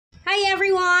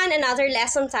everyone! Another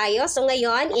lesson tayo. So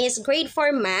ngayon is grade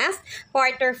 4 math,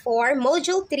 quarter 4,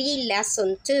 module 3,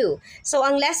 lesson 2. So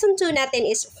ang lesson 2 natin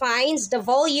is finds the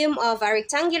volume of a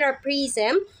rectangular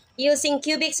prism using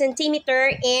cubic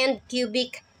centimeter and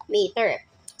cubic meter.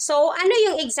 So ano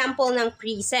yung example ng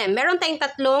prism? Meron tayong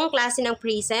tatlong klase ng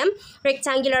prism: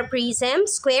 rectangular prism,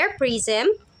 square prism,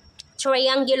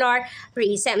 triangular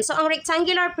prism. So ang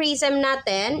rectangular prism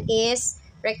natin is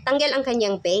rectangle ang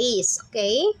kanyang base,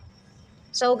 okay?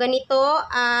 So, ganito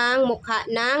ang mukha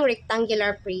ng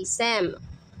rectangular prism.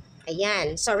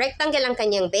 Ayan. So, rectangle ang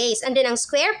kanyang base. And then, ang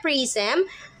square prism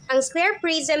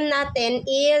natin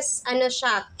is, ano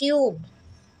siya, cube.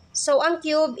 So, ang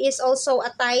cube is also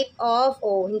a type of,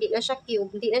 hindi na siya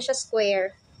cube, hindi na siya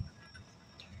square.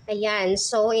 Ayan.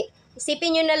 So,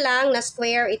 isipin nyo na lang na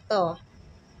square ito.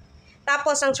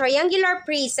 Tapos, ang triangular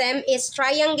prism is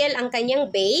triangle ang kanyang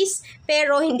base,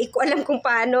 pero hindi ko alam kung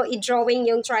paano i-drawing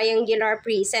yung triangular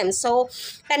prism. So,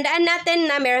 tandaan natin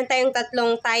na meron tayong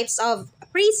tatlong types of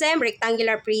prism: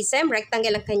 rectangular prism,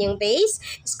 rectangle ang kanyang base;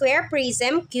 square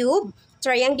prism, cube;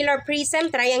 triangular prism,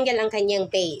 triangle ang kanyang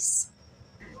base.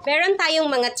 Meron tayong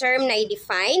mga term na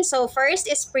i-define. So, first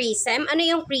is prism. Ano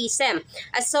yung prism?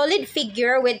 A solid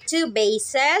figure with two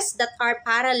bases that are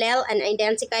parallel and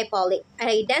identical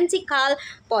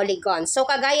polygons. So,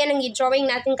 kagaya ng i-drawing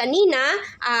natin kanina,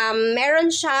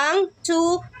 meron siyang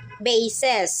two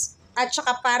bases. At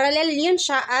saka parallel yun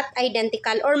siya at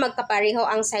identical or magkapareho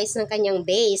ang size ng kanyang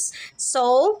base.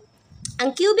 So,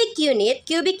 ang cubic unit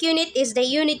is the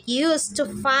unit used to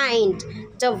find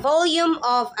the volume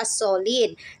of a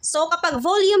solid. So, kapag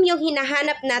volume yung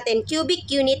hinahanap natin, cubic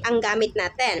unit ang gamit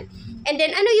natin. And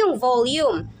then, ano yung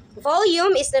volume?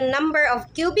 Volume is the number of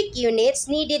cubic units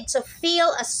needed to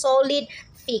fill a solid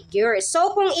figure.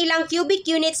 So, kung ilang cubic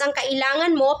units ang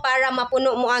kailangan mo para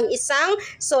mapuno mo ang isang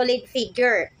solid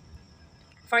figure.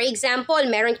 For example,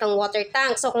 meron kang water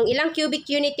tank. So, kung ilang cubic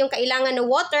unit yung kailangan ng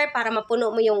water para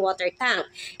mapuno mo yung water tank.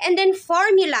 And then,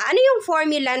 formula. Ano yung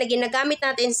formula na ginagamit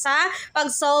natin sa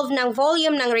pag-solve ng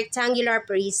volume ng rectangular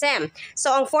prism?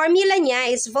 So, ang formula niya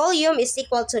is volume is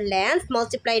equal to length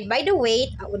multiplied by the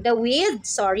width,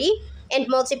 and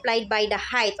multiplied by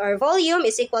the height. Or volume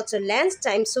is equal to length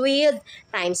times width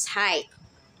times height.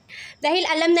 Dahil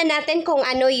alam na natin kung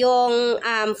ano yung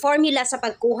formula sa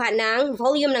pagkuha ng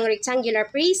volume ng rectangular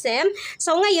prism,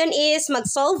 so ngayon is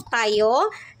mag-solve tayo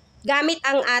gamit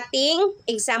ang ating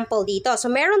example dito.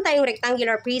 So meron tayong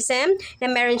rectangular prism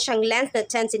na meron siyang length na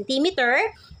 10 cm,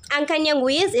 ang kanyang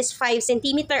width is 5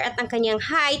 cm at ang kanyang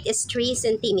height is 3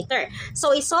 cm.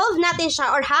 So isolve natin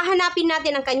siya or hahanapin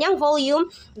natin ang kanyang volume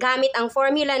gamit ang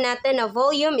formula natin na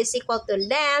volume is equal to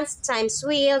length times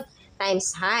width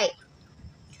times height.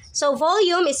 So,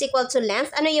 volume is equal to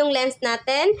length. Ano yung length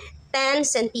natin? 10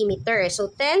 cm. So,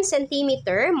 10 cm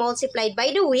multiplied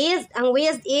by the width. Ang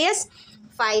width is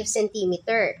 5 cm.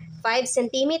 5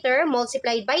 cm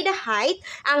multiplied by the height.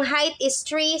 Ang height is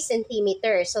 3 cm.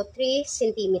 So, 3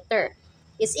 cm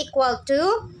is equal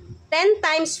to 10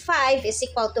 times 5 is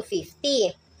equal to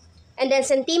 50. And then,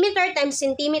 centimeter times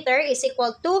centimeter is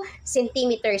equal to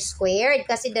centimeter squared.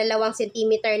 Kasi dalawang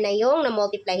centimeter na yung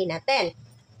na-multiply natin.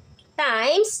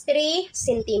 Times 3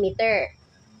 cm.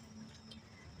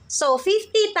 So,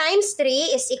 50 times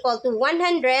 3 is equal to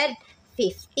 150.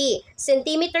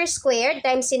 Centimeter squared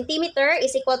times centimeter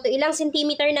is equal to ilang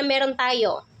centimeter na meron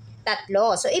tayo? 3.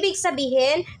 So, ibig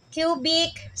sabihin,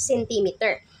 cubic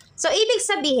centimeter. So, ibig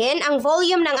sabihin, ang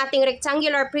volume ng ating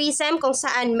rectangular prism kung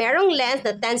saan merong length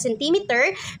na 10 cm,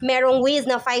 merong width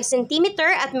na 5 cm,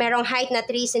 at merong height na 3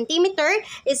 cm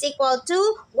is equal to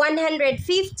 150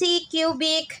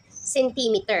 cubic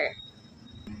centimeter.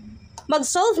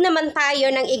 Mag-solve naman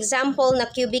tayo ng example na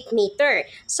cubic meter.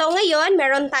 So ngayon,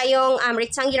 meron tayong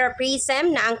rectangular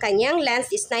prism na ang kanyang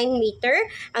length is 9 meter,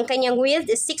 ang kanyang width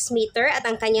is 6 meter, at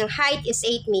ang kanyang height is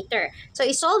 8 meter. So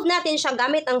isolve natin siya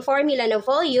gamit ang formula na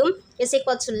volume is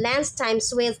equal to length times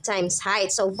width times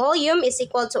height. So volume is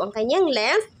equal to ang kanyang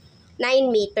length, 9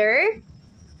 meter,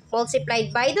 multiplied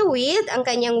by the width. Ang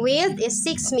kanyang width is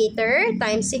 6 meter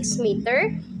times 6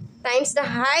 meter, times the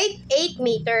height, 8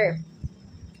 meter.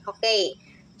 Okay.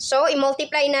 So,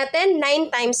 i-multiply natin.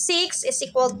 9 times 6 is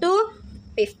equal to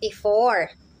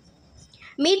 54.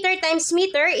 Meter times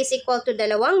meter is equal to 2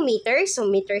 meter. So,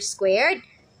 meter squared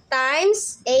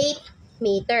times 8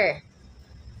 meter.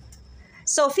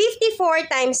 So, 54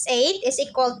 times 8 is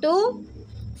equal to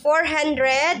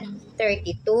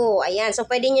 432. Ayan. So,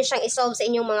 pwede nyo siyang isolve sa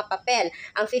inyong mga papel.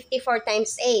 Ang 54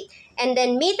 times 8. And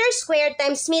then, meter squared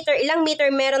times meter. Ilang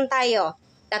meter meron tayo?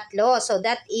 tatlo. So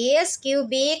that is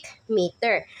cubic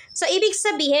meter. So ibig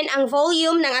sabihin, ang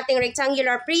volume ng ating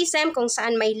rectangular prism kung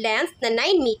saan may length na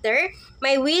 9 meter,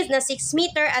 may width na 6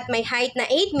 meter, at may height na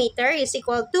 8 meter is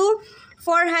equal to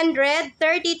 432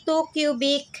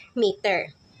 cubic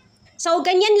meter. So,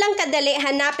 ganyan lang kadali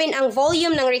hanapin ang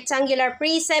volume ng rectangular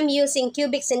prism using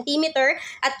cubic centimeter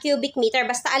at cubic meter.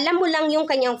 Basta alam mo lang yung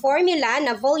kanyang formula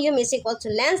na volume is equal to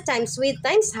length times width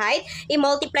times height.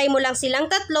 I-multiply mo lang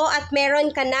silang tatlo at meron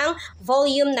ka ng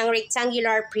volume ng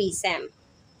rectangular prism.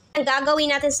 Ang gagawin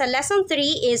natin sa lesson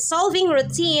 3 is solving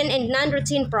routine and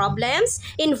non-routine problems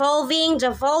involving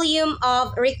the volume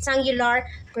of rectangular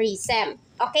prism.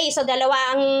 Okay, so dalawa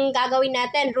ang gagawin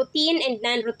natin, routine and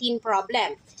non-routine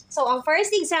problem. So, ang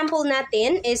first example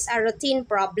natin is a routine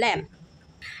problem.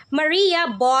 Maria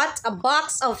bought a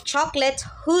box of chocolate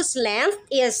whose length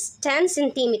is 10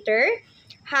 cm,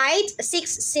 height 6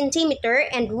 cm,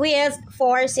 and width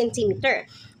 4 cm.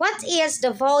 What is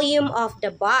the volume of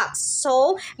the box?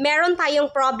 So, meron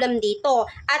tayong problem dito.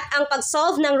 At ang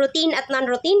pag-solve ng routine at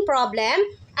non-routine problem,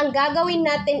 ang gagawin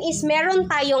natin is meron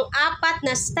tayong 4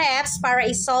 na steps para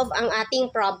i-solve ang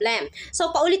ating problem. So,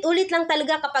 paulit-ulit lang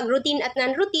talaga kapag routine at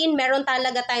non-routine, meron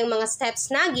talaga tayong mga steps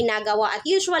na ginagawa. At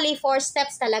usually, 4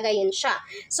 steps talaga yun siya.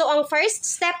 So, ang first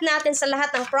step natin sa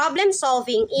lahat ng problem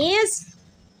solving is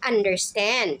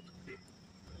understand.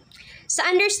 Sa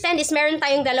understand is meron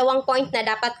tayong 2 point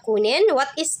na dapat kunin.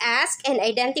 What is asked and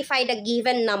identify the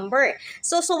given number.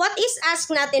 So what is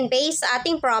asked natin based sa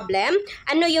ating problem?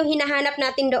 Ano yung hinahanap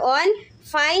natin doon?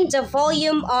 Find the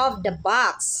volume of the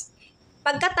box.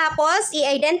 Pagkatapos,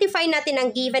 i-identify natin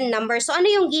ang given number. So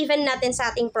ano yung given natin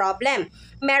sa ating problem?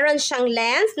 Meron siyang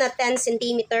length na 10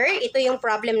 cm. Ito yung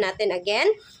problem natin again.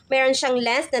 Meron siyang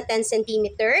length na 10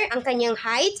 cm. Ang kanyang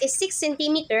height is 6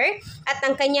 cm. At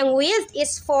ang kanyang width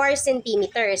is 4 cm.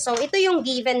 So, ito yung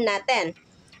given natin.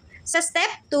 Sa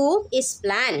step 2 is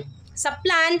plan. Sa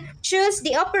plan, choose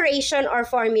the operation or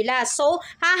formula. So,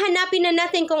 hahanapin na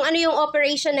natin kung ano yung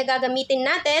operation na gagamitin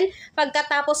natin,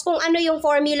 pagkatapos kung ano yung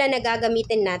formula na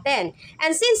gagamitin natin.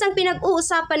 And since ang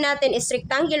pinag-uusapan natin is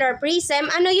rectangular prism,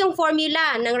 ano yung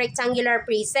formula ng rectangular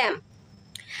prism?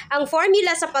 Ang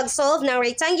formula sa pag-solve ng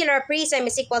rectangular prism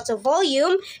is equal to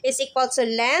volume is equal to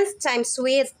length times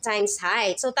width times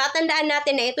height. So, tatandaan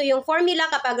natin na ito yung formula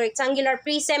kapag rectangular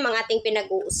prism ang ating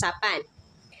pinag-uusapan.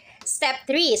 Step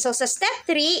 3. So, sa step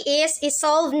 3 is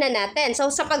i-solve na natin.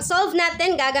 So, sa pag-solve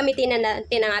natin, gagamitin na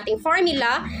natin ang ating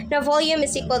formula na volume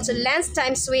is equal to length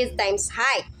times width times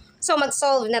height. So,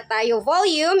 mag-solve na tayo.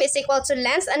 Volume is equal to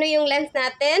length. Ano yung length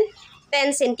natin?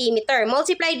 10 cm.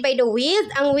 Multiplied by the width.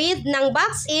 Ang width ng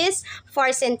box is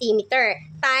 4 cm.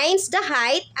 Times the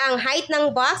height. Ang height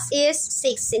ng box is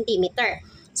 6 cm.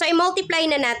 So, i-multiply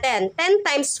na natin. 10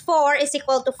 times 4 is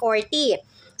equal to 40.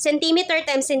 Centimeter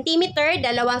times centimeter,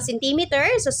 2 centimeter,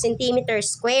 so centimeter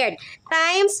squared,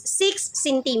 times 6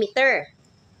 centimeter.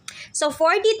 So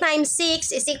 40 times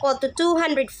 6 is equal to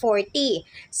 240.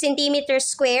 Centimeter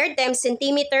squared times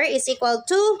centimeter is equal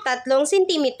to 3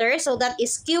 centimeter, so that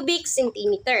is cubic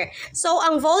centimeter. So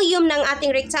ang volume ng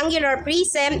ating rectangular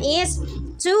prism is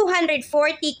 240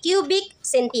 cubic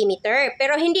centimeter.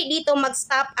 Pero hindi dito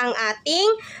mag-stop ang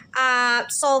ating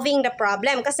solving the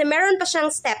problem kasi meron pa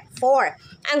siyang step 4.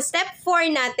 Ang step 4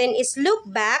 natin is look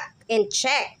back and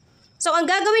check. So ang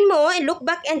gagawin mo, look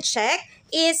back and check,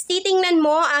 is titingnan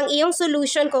mo ang iyong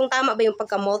solution kung tama ba yung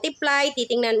pagka-multiply,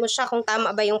 titingnan mo siya kung tama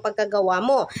ba yung pagkagawa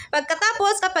mo.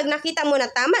 Pagkatapos, kapag nakita mo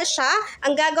na tama siya,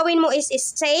 ang gagawin mo is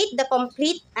state the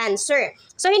complete answer.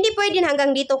 So hindi pwedeng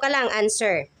hanggang dito ka lang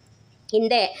answer.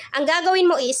 Hindi. Ang gagawin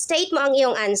mo is state mo ang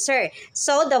iyong answer.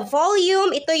 So, the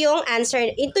volume, ito yung answer,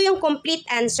 ito yung complete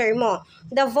answer mo.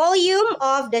 The volume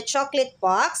of the chocolate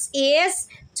box is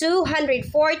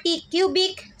 240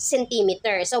 cubic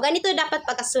centimeter. So, ganito dapat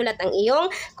pagkasulat ang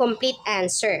iyong complete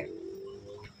answer.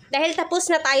 Dahil tapos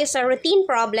na tayo sa routine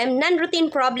problem, non-routine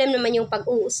problem naman yung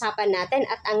pag-uusapan natin.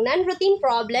 At ang non-routine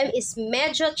problem is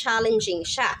medyo challenging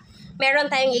siya. Meron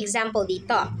tayong example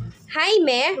dito.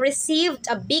 Jaime received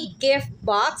a big gift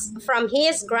box from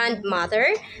his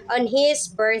grandmother on his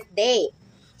birthday.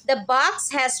 The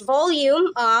box has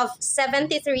volume of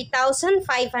 73,500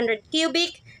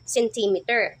 cubic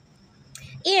centimeter.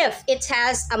 If it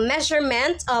has a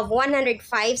measurement of 105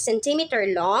 centimeter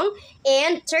long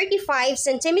and 35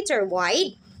 centimeter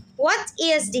wide, what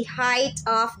is the height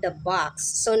of the box?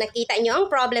 So nakita nyo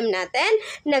ang problem natin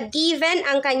na given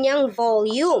ang kanyang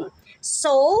volume.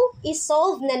 So,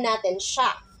 isolve na natin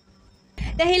siya.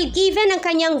 Dahil given ang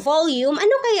kanyang volume,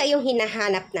 ano kaya yung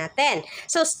hinahanap natin?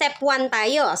 So, step 1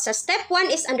 tayo. So, step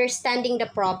 1 is understanding the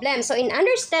problem. So, in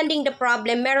understanding the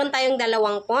problem, meron tayong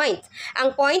dalawang point.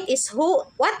 Ang point is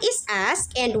what is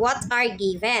asked and what are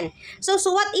given. So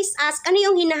what is asked? Ano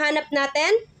yung hinahanap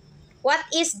natin? What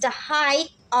is the height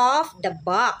of the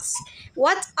box?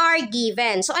 What are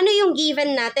given? So, ano yung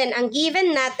given natin? Ang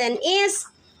given natin is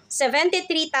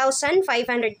 73,500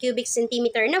 cubic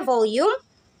centimeter na volume.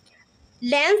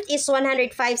 Length is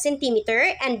 105 cm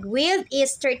and width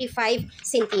is 35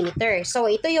 cm. So,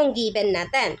 ito yung given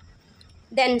natin.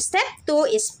 Then, step 2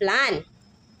 is plan.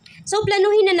 So,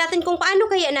 planuhin na natin kung paano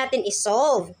kaya natin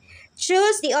isolve.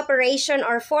 Choose the operation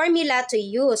or formula to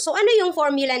use. So, ano yung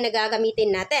formula na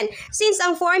gagamitin natin? Since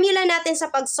ang formula natin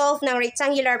sa pag-solve ng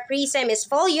rectangular prism is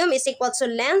volume is equal to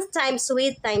length times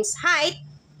width times height,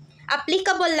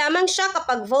 applicable lamang siya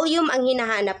kapag volume ang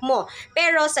hinahanap mo.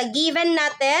 Pero sa given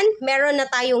natin, meron na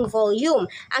tayong volume.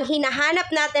 Ang hinahanap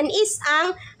natin is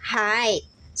ang height.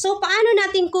 So, paano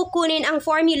natin kukunin ang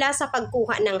formula sa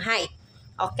pagkuha ng height?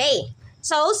 Okay.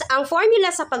 So, ang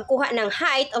formula sa pagkuha ng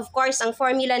height, of course, ang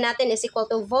formula natin is equal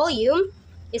to volume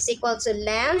is equal to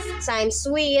length times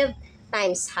width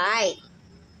times height.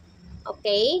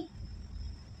 Okay?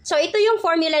 So, ito yung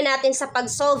formula natin sa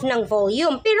pag-solve ng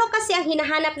volume. Pero kasi ang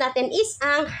hinahanap natin is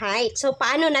ang height. So,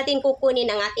 paano natin kukunin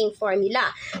ang ating formula?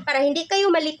 Para hindi kayo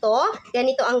malito,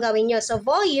 ganito ang gawin nyo. So,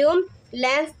 volume,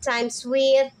 length times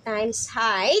width times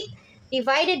height,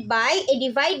 divided by,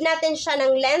 i-divide natin siya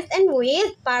ng length and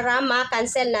width para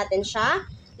ma-cancel natin siya.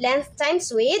 Length times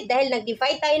width, dahil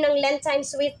nag-divide tayo ng length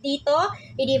times width dito,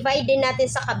 i-divide din natin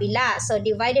sa kabila. So,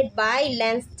 divided by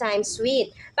length times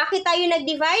width. Bakit tayo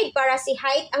nag-divide? Para si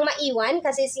height ang maiwan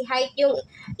kasi si height yung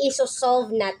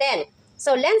isosolve natin.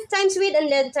 So, length times width and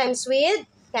length times width,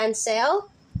 cancel.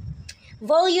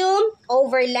 Volume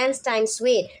over length times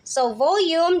width. So,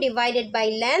 volume divided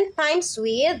by length times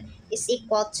width is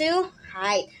equal to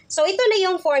height. So, ito na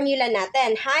yung formula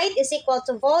natin. Height is equal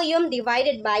to volume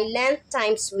divided by length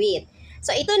times width.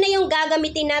 So, ito na yung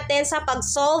gagamitin natin sa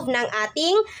pag-solve ng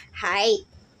ating height.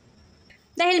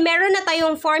 Dahil meron na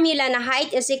tayong formula na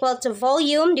height is equal to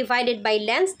volume divided by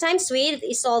length times width,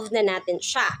 isolve na natin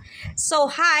siya. So,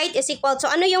 height is equal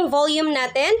to, ano yung volume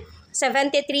natin?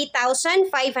 73,500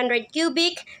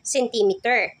 cubic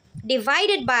centimeter.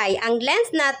 Divided by, ang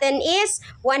length natin is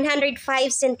 105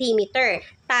 cm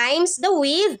times the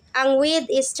width. Ang width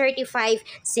is 35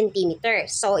 cm.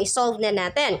 So, isolve na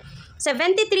natin.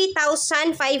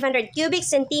 73,500 cubic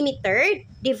centimeter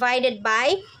divided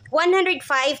by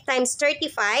 105 times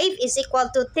 35 is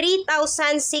equal to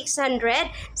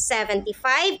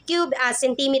 3,675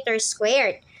 centimeter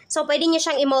squared. So, pwede nyo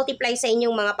siyang i-multiply sa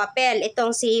inyong mga papel.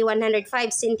 Itong si 105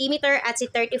 cm at si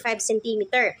 35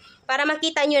 cm. Para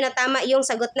makita nyo na tama yung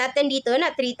sagot natin dito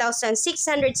na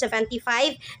 3,675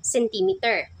 cm.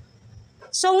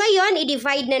 So, ngayon,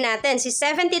 i-divide na natin si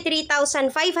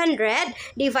 73,500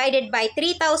 divided by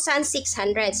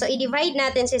 3,600. So, i-divide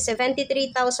natin si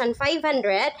 73,500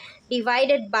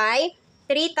 divided by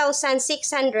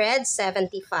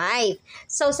 3,675.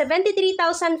 So,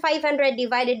 73,500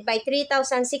 divided by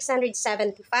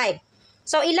 3,675.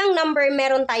 So, ilang number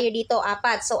meron tayo dito?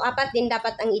 4. So, 4 din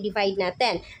dapat ang i-divide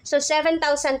natin. So,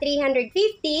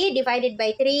 7,350 divided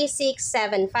by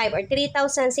 3,675 or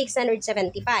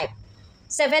 3,675.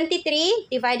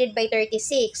 73 divided by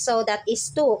 36. So, that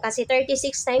is 2. Kasi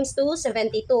 36 times 2,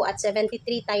 72. At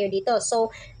 73 tayo dito.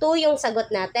 So, 2 yung sagot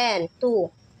natin.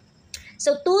 2.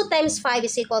 So, 2 times 5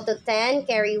 is equal to 10,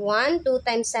 carry 1. 2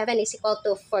 times 7 is equal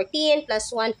to 14,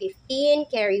 plus 1, 15,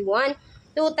 carry 1.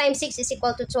 2 times 6 is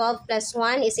equal to 12, plus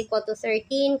 1 is equal to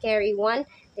 13, carry 1.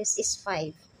 This is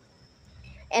 5.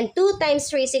 And 2 times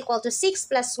 3 is equal to 6,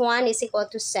 plus 1 is equal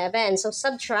to 7. So,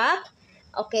 subtract.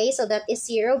 Okay, so that is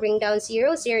 0. Bring down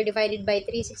 0. 0 divided by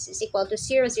 3 is equal to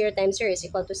 0. 0 times 0 is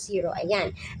equal to 0.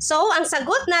 Ayan. So, ang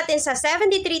sagot natin sa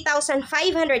 73,500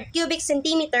 cubic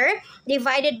centimeter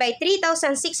divided by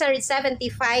 3,675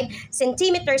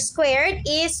 centimeter squared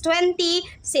is 20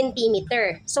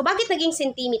 centimeter. So, bakit naging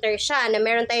centimeter siya na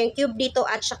meron tayong cube dito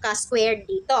at saka squared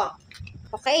dito?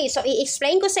 Okay, so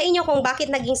i-explain ko sa inyo kung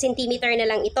bakit naging centimeter na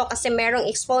lang ito kasi merong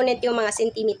exponent yung mga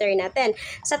centimeter natin.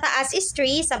 Sa taas is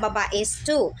 3, sa baba is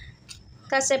 2.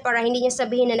 Kasi para hindi niya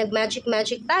sabihin na nag-magic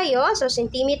tayo, so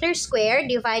centimeter squared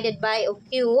divided by o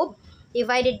cube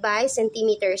divided by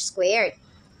centimeter squared.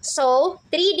 So,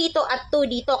 3 dito at 2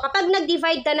 dito. Kapag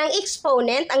nag-divide ka ng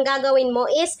exponent, ang gagawin mo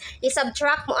is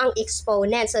i-subtract mo ang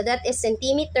exponent. So, that is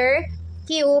centimeter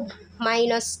cube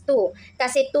minus 2.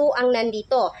 Kasi 2 ang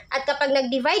nandito. At kapag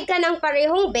nag-divide ka ng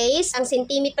parehong base, ang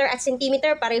centimeter at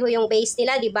centimeter, pareho yung base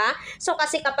nila, di ba? So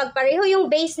kasi kapag pareho yung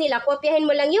base nila, kopyahin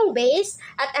mo lang yung base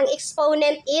at ang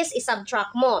exponent is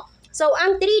isubtract mo. So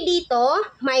ang 3 dito,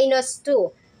 minus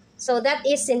 2. So that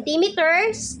is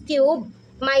centimeters cube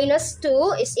minus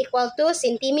 2 is equal to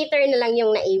centimeter na lang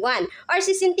yung naiwan. Or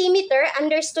si centimeter,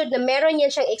 understood na meron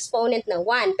yan siyang exponent na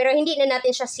 1. Pero hindi na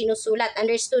natin siya sinusulat.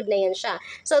 Understood na yan siya.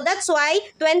 So that's why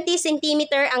 20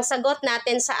 centimeter ang sagot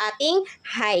natin sa ating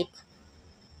height.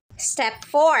 Step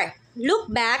 4.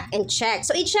 Look back and check.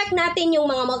 So, i-check natin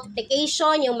yung mga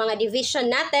multiplication, yung mga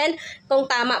division natin, kung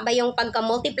tama ba yung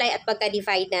pagka-multiply at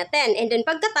pagka-divide natin. And then,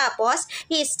 pagkatapos,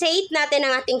 i-state natin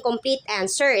ang ating complete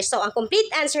answer. So, ang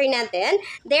complete answer natin,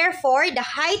 therefore, the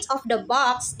height of the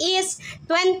box is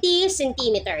 20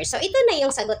 centimeters. So, ito na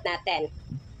yung sagot natin.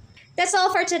 That's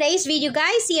all for today's video,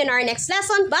 guys. See you in our next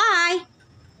lesson. Bye!